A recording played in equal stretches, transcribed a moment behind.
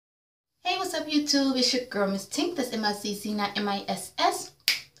Hey, what's up YouTube? It's your girl Miss Tink. That's M-I-C-C, not M-I-S-S.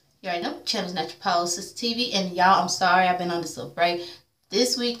 You already know, channel's Natural Power Sister TV. And y'all, I'm sorry I've been on this little break.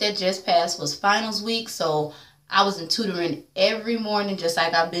 This week that just passed was finals week, so I was in tutoring every morning, just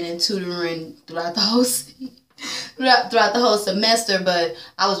like I've been in tutoring throughout the whole throughout the whole semester. But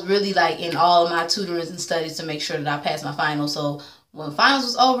I was really like in all of my tutorings and studies to make sure that I passed my finals. So when finals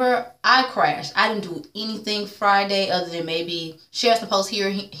was over, I crashed. I didn't do anything Friday other than maybe share some posts here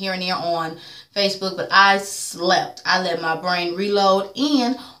and there on Facebook, but I slept. I let my brain reload.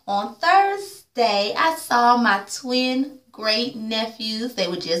 And on Thursday, I saw my twin great nephews. They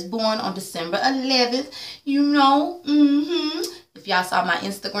were just born on December 11th. You know, if y'all saw my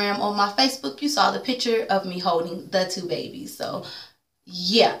Instagram or my Facebook, you saw the picture of me holding the two babies. So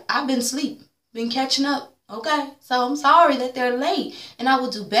yeah, I've been asleep, been catching up. Okay, so I'm sorry that they're late, and I will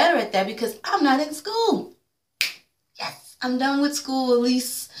do better at that because I'm not in school. Yes, I'm done with school, at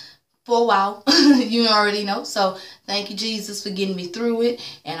least for a while. You already know. So thank you, Jesus, for getting me through it,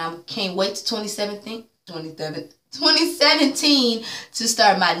 and I can't wait to 2017 to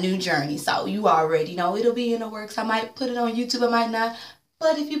start my new journey. So you already know it'll be in the works. I might put it on YouTube, I might not.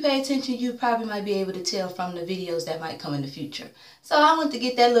 But if you pay attention, you probably might be able to tell from the videos that might come in the future. So I want to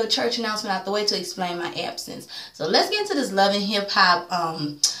get that little church announcement out the way to explain my absence. So let's get into this Love and Hip Hop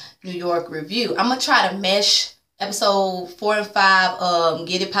New York review. I'm going to try to mesh episode 4 and 5,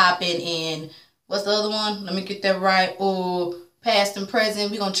 Get It Poppin', and what's the other one? Let me get that right. Or Past and Present.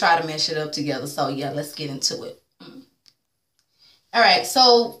 We're going to try to mesh it up together. So yeah, let's get into it. Alright,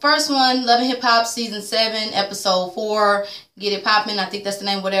 so first one, Love and Hip Hop Season 7, Episode 4, Get It Poppin', I think that's the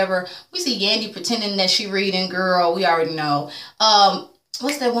name, whatever. We see Yandy pretending that she reading, girl, we already know.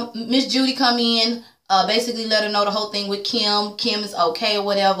 What's that one? Miss Judy come in, basically let her know the whole thing with Kim. Kim is okay or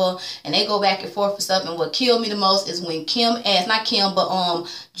whatever, and they go back and forth for stuff, and what killed me the most is when Kim asked, not Kim, but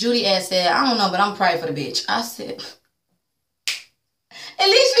Judy asked, said, I don't know, but I'm praying for the bitch. I said... At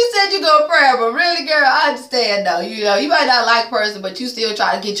least you said you go pray, but really, girl, I understand though. You know, you might not like a person, but you still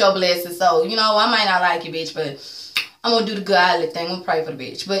try to get your blessing. So, you know, I might not like you, bitch, but I'm gonna do the godly thing. I'm gonna pray for the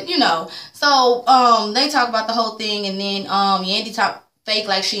bitch. But you know, so they talk about the whole thing, and then Yandy talk fake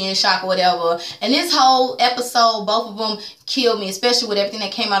like she in shock or whatever. And this whole episode, both of them killed me, especially with everything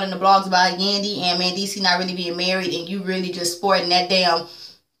that came out in the blogs about Yandy and Mandisi not really being married, and you really just sporting that damn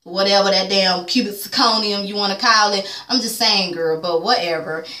whatever that damn cubic zirconium you want to call it. I'm just saying, girl, but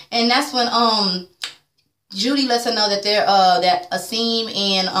whatever. And that's when Judy lets her know that they're that Asim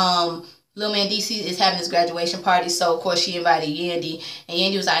and Lil Man DC is having his graduation party. So of course she invited Yandy, and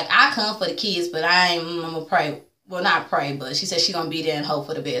Yandy was like, I come for the kids, but I'm gonna pray. Well, not pray, but she said she gonna be there and hope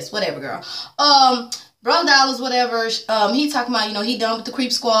for the best. Whatever, girl. Bro Dollars, whatever, he talking about, you know, he done with the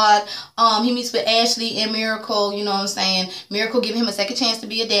Creep Squad. He meets with Ashley and Miracle, you know what I'm saying? Miracle giving him a second chance to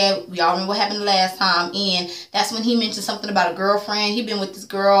be a dad. We all remember what happened the last time. And that's when he mentioned something about a girlfriend. He been with this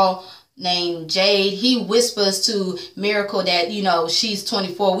girl named Jade. He whispers to Miracle that, you know, she's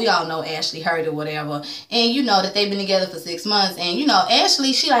 24. We all know Ashley heard or whatever. And you know that they've been together for 6 months. And, you know,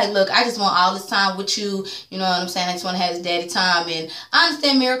 Ashley, she like, look, I just want all this time with you. You know what I'm saying? I just want to have this daddy time. And I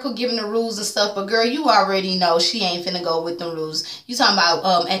understand Miracle giving the rules and stuff. But, girl, you already know she ain't finna go with them rules. You talking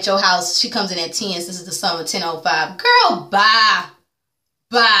about at your house, she comes in at 10. This is the summer, 10:05. Girl, bye.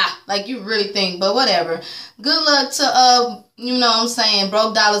 Bye. Like, you really think, but whatever. Good luck to, you know what I'm saying,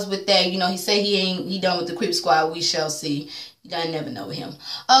 Broke Dollars with that. You know, he said he done with the Creep Squad. We shall see. I never know with him.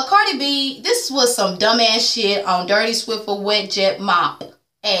 Cardi B, this was some dumbass shit on Dirty Swift or Wet Jet Mop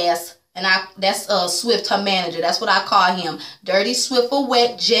ass. And that's Swift, her manager. That's what I call him. Dirty Swift or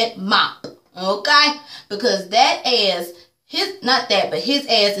Wet Jet Mop. Okay? Because that ass... not that, but his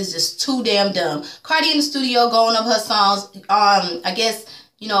ass is just too damn dumb. Cardi in the studio going up her songs. I guess,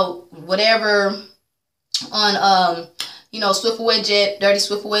 you know, whatever on, you know, Swiffer Jet, Dirty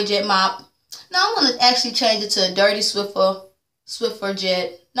Swiffer Wet Jet Mop. No, I want to actually change it to Dirty Swiffer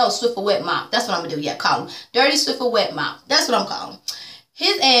Jet. No, Swiffer Wet Mop. That's what I'm going to do. Yeah, call him. Dirty Swiffer Wet Mop. That's what I'm calling him.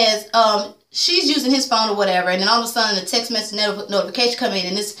 His ass, she's using his phone or whatever, and then all of a sudden the text message notification come in,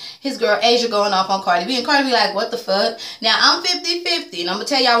 and it's his girl Asia going off on Cardi B, and Cardi B like, what the fuck? Now, I'm 50-50, and I'm going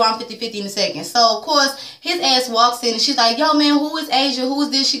to tell y'all why I'm 50-50 in a second. So, of course, his ass walks in, and she's like, yo, man, who is Asia? Who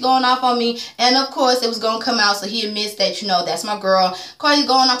is this? She going off on me. And, of course, it was going to come out, so he admits that, you know, that's my girl. Cardi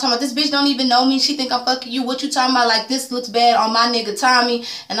going off talking about, this bitch don't even know me. She think I'm fucking you. What you talking about? Like, this looks bad on my nigga Tommy.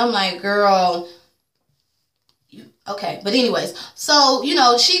 And I'm like, girl... Okay, but anyways, so, you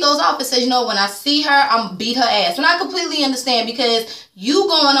know, she goes off and says, you know, when I see her, I'm gonna beat her ass. And I completely understand, because you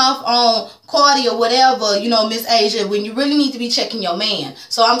going off on Cardi or whatever, you know, Miss Asia, when you really need to be checking your man.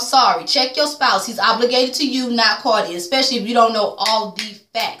 So I'm sorry, check your spouse. He's obligated to you, not Cardi, especially if you don't know all the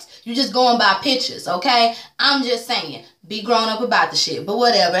facts. You just going by pictures, okay? I'm just saying, be grown up about the shit, but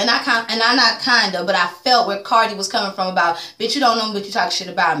whatever. And I'm not kinda, but I felt where Cardi was coming from about, bitch, you don't know me, but you talk shit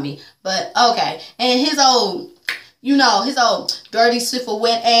about me. But okay, and his old, you know, his old dirty, swift,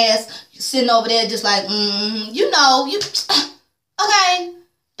 wet ass sitting over there just like, you know, you, okay,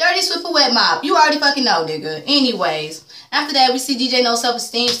 dirty, swift, wet mob. You already fucking know, nigga. Anyways, after that, we see DJ No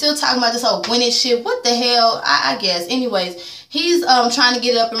Self-Esteem still talking about this whole winning shit. What the hell? I guess. Anyways, he's trying to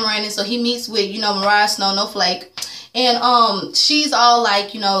get it up and running, so he meets with, you know, Mariah Snow, No Flake. And she's all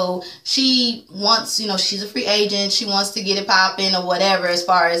like, you know, she wants, you know, she's a free agent, she wants to get it popping or whatever as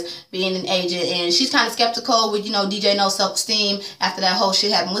far as being an agent, and she's kind of skeptical with, you know, DJ No Self-Esteem after that whole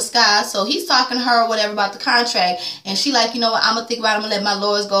shit happened with Sky. So he's talking to her or whatever about the contract, and she like, you know what, I'm gonna think about it, I'm gonna let my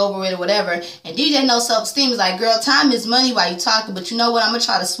lawyers go over it or whatever. And DJ No Self-Esteem is like, girl, time is money while you talking, but you know what, I'm gonna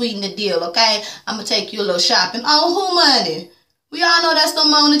try to sweeten the deal, okay? I'm gonna take you a little shopping. Oh, who money? We all know that's the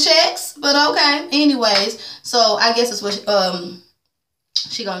Mona checks, but okay. Anyways, so I guess that's what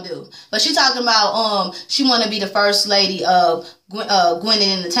she gonna do. But she talking about she want to be the first lady of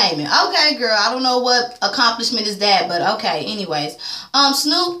Gwinnett Entertainment. Okay, girl, I don't know what accomplishment is that, but okay. Anyways,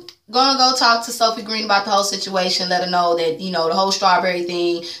 Snoop gonna go talk to Sophie Green about the whole situation, let her know that, you know, the whole strawberry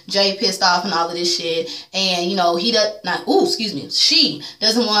thing, Jay pissed off and all of this shit, and, you know, she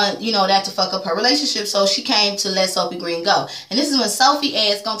doesn't want, you know, that to fuck up her relationship, so she came to let Sophie Green go. And this is when Sophie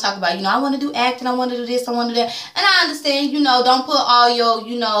ass gonna talk about, you know, I want to do acting, I want to do this, I want to do that, and I understand, you know, don't put all your,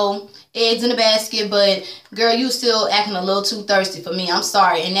 you know, eggs in the basket, but girl, you still acting a little too thirsty for me. I'm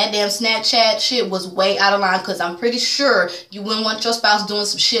sorry. And that damn Snapchat shit was way out of line, because I'm pretty sure you wouldn't want your spouse doing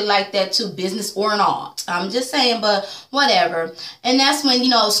some shit like that too, business or not. I'm just saying, but whatever. And that's when, you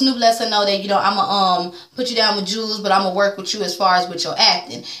know, Snoop lets her know that, you know, I'm gonna put you down with Jules, but I'm gonna work with you as far as with your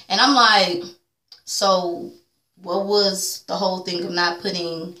acting. And I'm like, so what was the whole thing of not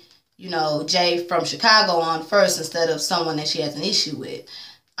putting, you know, Jay from Chicago on first instead of someone that she has an issue with?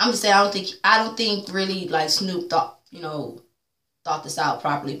 I'm just saying, I don't think really, like, Snoop thought this out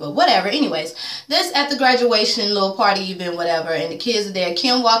properly, but whatever. Anyways, this at the graduation little party event, whatever, and the kids are there.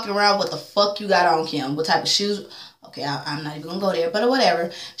 Kim walking around, what the fuck you got on, Kim? What type of shoes? Okay, I'm not even gonna go there, but whatever.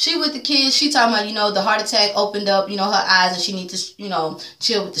 She with the kids, she talking about, you know, the heart attack opened up, you know, her eyes, and she need to, you know,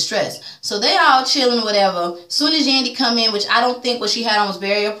 chill with the stress. So they all chilling, whatever. Soon as Yandy come in, which I don't think what she had on was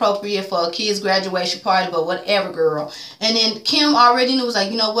very appropriate for a kid's graduation party, but whatever, girl. And then Kim already knew, was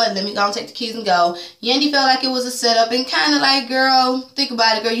like, you know what, let me go and take the kids and go. Yandy felt like it was a setup, and kind of like, girl, think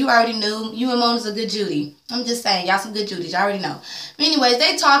about it, girl, you already knew. You and Mona's a good Judy. I'm just saying, y'all some good Judys. Y'all already know. But anyways,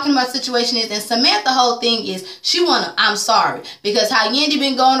 they talking about the situation is, and Samantha, the whole thing is, she wanna, I'm sorry. Because how Yandy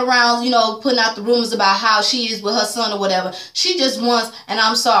been going around, you know, putting out the rumors about how she is with her son or whatever, she just wants, and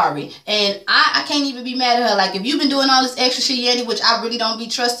I'm sorry. And I can't even be mad at her. Like, if you've been doing all this extra shit, Yandy, which I really don't be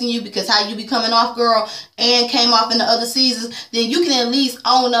trusting you, because how you be coming off, girl, and came off in the other seasons, then you can at least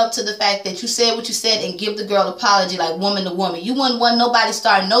own up to the fact that you said what you said and give the girl an apology like woman to woman. You wouldn't want nobody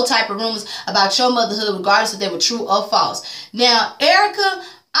starting no type of rumors about your motherhood, regardless if they were true or false. Now, Erica,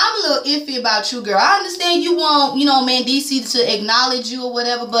 I'm a little iffy about you, girl. I understand you want, you know, Mendici to acknowledge you or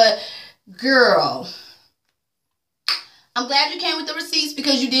whatever, but girl, I'm glad you came with the receipts,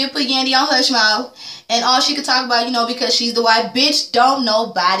 because you did put Yandy on hush mouth, and all she could talk about, you know, because she's the wife. Bitch, don't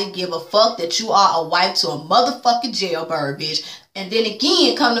nobody give a fuck that you are a wife to a motherfucking jailbird, bitch. And then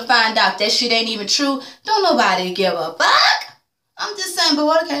again, come to find out that shit ain't even true. Don't nobody give a fuck. I'm just saying, but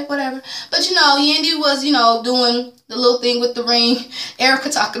what, okay, whatever. But, you know, Yandy was, you know, doing the little thing with the ring. Erica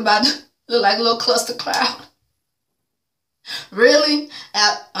talking about look like a little cluster cloud. Really?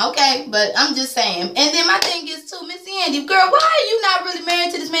 Okay, but I'm just saying. And then my thing is too, Miss Yandy, girl, why are you not really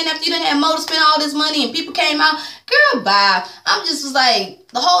married to this man after you done had Mo to spend all this money and people came out? Girl, bye. I'm just was like,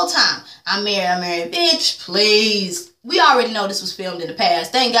 the whole time, I'm married, bitch, please. We already know this was filmed in the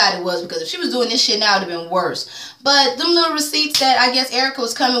past. Thank God it was, because if she was doing this shit now, it would have been worse. But them little receipts that I guess Erica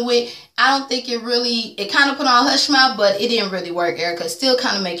was coming with, I don't think it kind of put on hush mouth, but it didn't really work, Erica. It still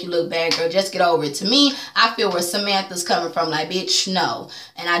kind of make you look bad, girl. Just get over it. To me, I feel where Samantha's coming from, like, bitch, no.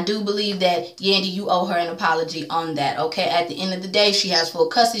 And I do believe that, Yandy, you owe her an apology on that, okay? At the end of the day, she has full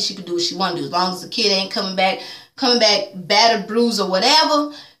custody. She can do what she want to do. As long as the kid ain't coming back battered, bruised, or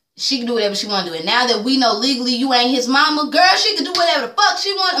whatever, she can do whatever she want to do. And now that we know legally you ain't his mama, girl, she can do whatever the fuck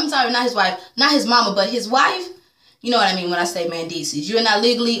she want. I'm sorry, not his wife. Not his mama, but his wife. You know what I mean when I say Mandici's. You're not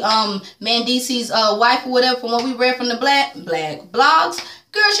legally Mandici's wife or whatever, from what we read from the black blogs.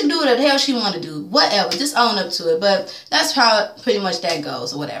 Girl, she can do whatever the hell she want to do. Whatever. Just own up to it. But that's how pretty much that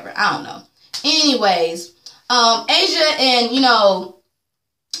goes or whatever. I don't know. Anyways, Asia and, you know,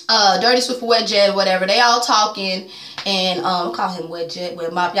 Dirty Swift Wet Jet or whatever, they all talking, and call him Wet Jet,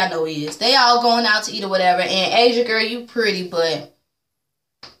 Wet Mop, y'all know who he is. They all going out to eat or whatever, and Asia girl, you pretty, but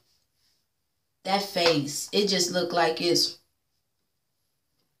that face, it just looked like it's,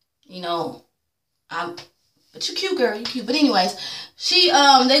 you know, but you cute, girl, you cute. But anyways, they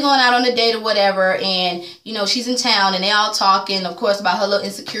going out on a date or whatever, and you know, she's in town, and they all talking, of course, about her little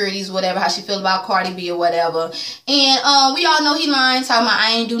insecurities, whatever, how she feel about Cardi B or whatever. And we all know he lying, talking about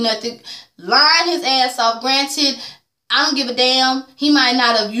I ain't do nothing, lying his ass off. Granted, I don't give a damn. He might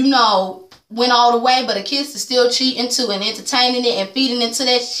not have, you know, went all the way, but a kiss is still cheating too, and entertaining it and feeding into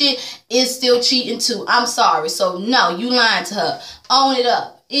that shit is still cheating too. I'm sorry. So no, you lying to her. Own it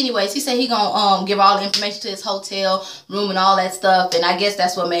up. Anyways, he said he gonna give all the information to his hotel room and all that stuff, and I guess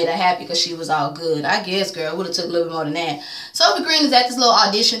that's what made her happy, because she was all good. I guess, girl, would have took a little bit more than that. Sophie Green is at this little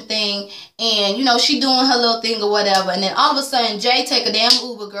audition thing, and you know, she doing her little thing or whatever, and then all of a sudden Jay take a damn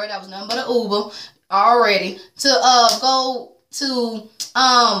Uber, girl, that was nothing but an Uber already, to go to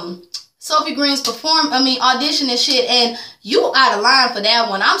Sophie Green's audition and shit, and you out of line for that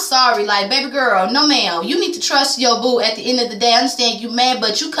one. I'm sorry, like, baby girl, no ma'am. You need to trust your boo at the end of the day. I understand you mad,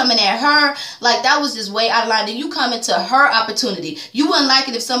 but you coming at her, like, that was just way out of line. Then you coming to her opportunity. You wouldn't like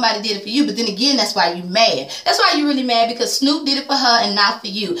it if somebody did it for you, but then again, that's why you mad. That's why you really mad, because Snoop did it for her and not for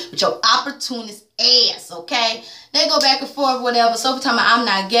you. With your opportunist ass, okay? They go back and forth, whatever. Sophie talking about I'm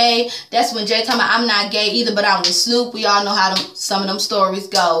not gay. That's when Jay talking about I'm not gay either, but I'm with Snoop. We all know how some of them stories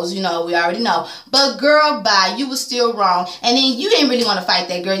goes. You know, we already know. But girl, bye. You was still wrong. And then you didn't really want to fight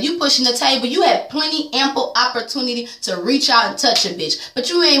that girl. You pushing the table. You had plenty, ample opportunity to reach out and touch a bitch. But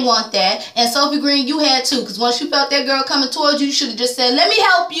you ain't want that. And Sophie Green, you had too. Because once you felt that girl coming towards you, you should have just said, let me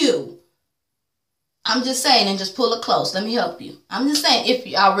help you. I'm just saying, and just pull it close. Let me help you. I'm just saying, if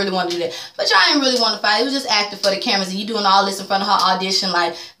y'all really want to do that. But y'all ain't really want to fight. It was just acting for the cameras, and you doing all this in front of her audition.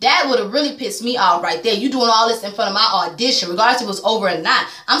 Like, that would have really pissed me off right there. You doing all this in front of my audition, regardless if it was over or not.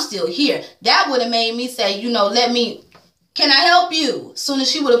 I'm still here. That would have made me say, you know, can I help you? As soon as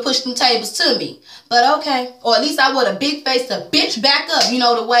she would have pushed them tables to me. But okay. Or at least I would have big faced the bitch back up. You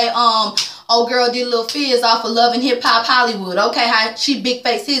know, the way, old girl did Lil Fizz off of Love and Hip Hop Hollywood. Okay, how she big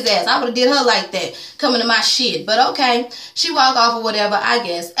faced his ass. I would have did her like that, coming to my shit. But okay, she walked off or whatever, I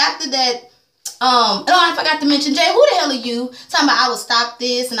guess. After that, oh, I forgot to mention, Jay, who the hell are you? Talking about I would stop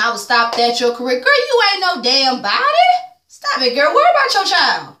this and I would stop that, your career. Girl, you ain't no damn body. Stop it, girl. Worry about your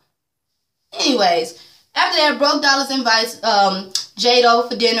child. Anyways, after that, Broke Dollars invites Jade over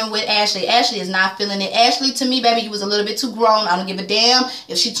for dinner with Ashley. Ashley is not feeling it. Ashley, to me, baby, you was a little bit too grown. I don't give a damn.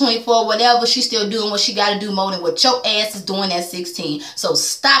 If she's 24 or whatever, she's still doing what she got to do more than what your ass is doing at 16. So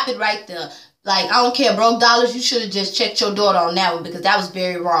stop it right there. Like, I don't care, Broke Dollars, you should have just checked your daughter on that one, because that was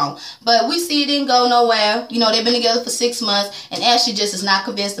very wrong. But we see it didn't go nowhere. You know, they've been together for 6 months, and Ashley just is not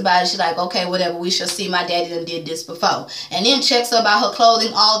convinced about it. She's like, okay, whatever, we shall see. My daddy done did this before. And then checks her about her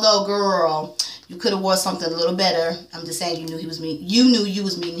clothing, although, girl, you could have wore something a little better. I'm just saying, you knew you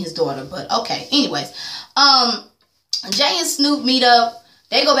was meeting his daughter. But okay, anyways, Jay and Snoop meet up.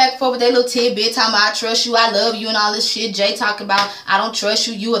 They go back and forth with their little tidbit, talking about I trust you, I love you, and all this shit. Jay talking about I don't trust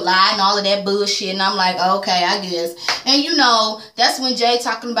you, you a lie, and all of that bullshit. And I'm like, okay, I guess. And you know, that's when Jay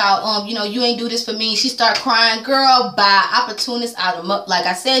talking about, you know, you ain't do this for me. She start crying, girl, bye. Opportunist out of muck. Like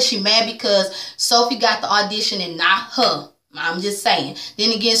I said, she mad because Sophie got the audition and not her. I'm just saying.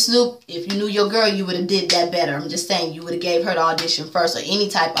 Then again, Snoop, if you knew your girl, you would have did that better. I'm just saying, you would have gave her the audition first, or any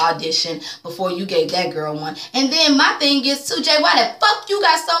type of audition before you gave that girl one. And then my thing is too, Jay, why the fuck you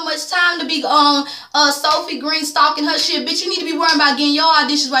got so much time to be on Sophie Green stalking her shit? Bitch, you need to be worrying about getting your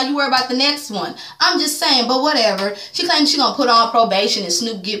auditions while you worry about the next one. I'm just saying, but whatever. She claims she gonna put on probation and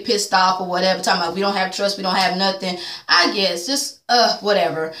Snoop get pissed off or whatever, talking about we don't have trust, we don't have nothing. I guess, just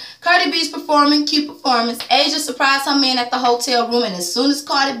whatever. Cardi B's performing, cute performance. Asia surprised her man at the hotel room, and as soon as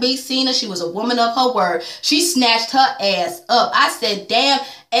Cardi B seen her, she was a woman of her word. She snatched her ass up. I said, damn,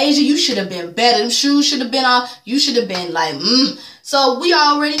 Asia, you should have been better. Them shoes should have been on. You should have been like, So we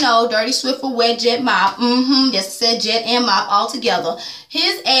already know Dirty Swift for Wet Jet Mop. Yes, I said Jet and Mop all together.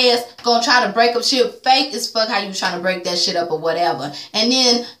 His ass gonna try to break up shit. Fake as fuck how you trying to break that shit up or whatever. And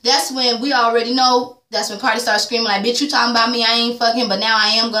then that's when we already know. That's when Cardi started screaming like, bitch, you talking about me, I ain't fucking, but now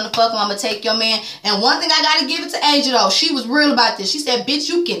I am gonna fuck him, I'm gonna take your man. And one thing I gotta give it to Asia though, she was real about this. She said, bitch,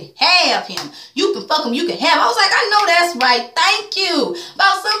 you can have him. You can fuck him, you can have him. I was like, I know that's right, thank you.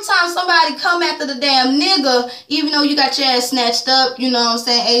 About sometimes somebody come after the damn nigga, even though you got your ass snatched up, you know what I'm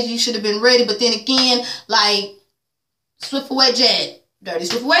saying? Asia, you should have been ready, but then again, like, Swift for Wet Jet. Dirty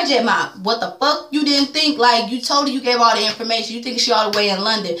Swift Wet Jet Mop. What the fuck? You didn't think, like, you told her you gave all the information. You think she all the way in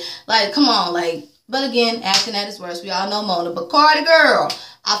London. Like, come on, like, But again, acting at its worst. We all know Mona. But Cardi, girl,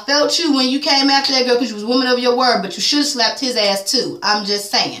 I felt you when you came after that girl because you was a woman of your word, but you should have slapped his ass too. I'm just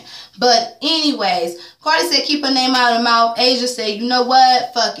saying. But anyways, Cardi said keep her name out of her mouth. Asia said, you know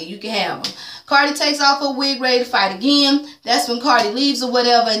what? Fuck it. You can have them. Cardi takes off her wig, ready to fight again. That's when Cardi leaves or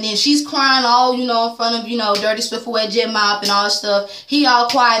whatever, and then she's crying all, in front of, Dirty Swift Wet Jet Mop and all that stuff. He all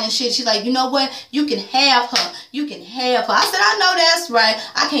quiet and shit. She's like, you know what? You can have her. You can have her. I said, I know that's right.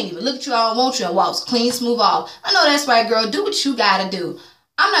 I can't even look at you. I don't want you, and walks clean, smooth off. I know that's right, girl. Do what you gotta do.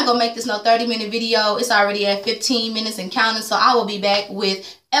 I'm not gonna make this no 30-minute video. It's already at 15 minutes and counting, so I will be back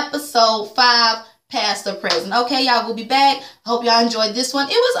with episode 5. Past or present. Okay, y'all, we'll be back. Hope y'all enjoyed this one.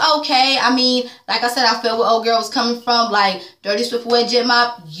 It was okay. I mean, like I said, I felt where old girl was coming from. Like, Dirty Swift Wet Jet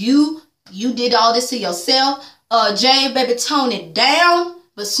Mop, you did all this to yourself. Jay, baby, tone it down.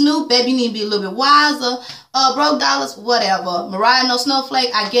 But Snoop, baby, you need to be a little bit wiser. Broke Dollars, whatever. Mariah, no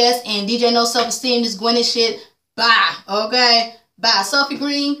snowflake, I guess. And DJ, no self-esteem, this Gwyneth shit. Bye. Okay? Bye. Sophie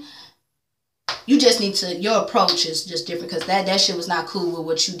Green, you just need to, your approach is just different, because that shit was not cool with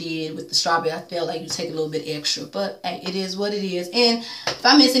what you did with the strawberry. I felt like you take a little bit extra, but hey, it is what it is. And if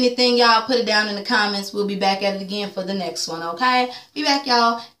I miss anything, y'all, put it down in the comments. We'll be back at it again for the next one, okay? Be back,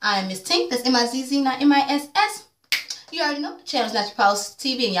 y'all. I am Miss Tink. That's M-I-Z-Z, not M-I-S-S. You already know the channel's Not Your Pulse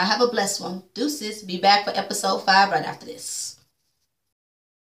TV, and y'all have a blessed one. Deuces. Be back for episode 5 right after this.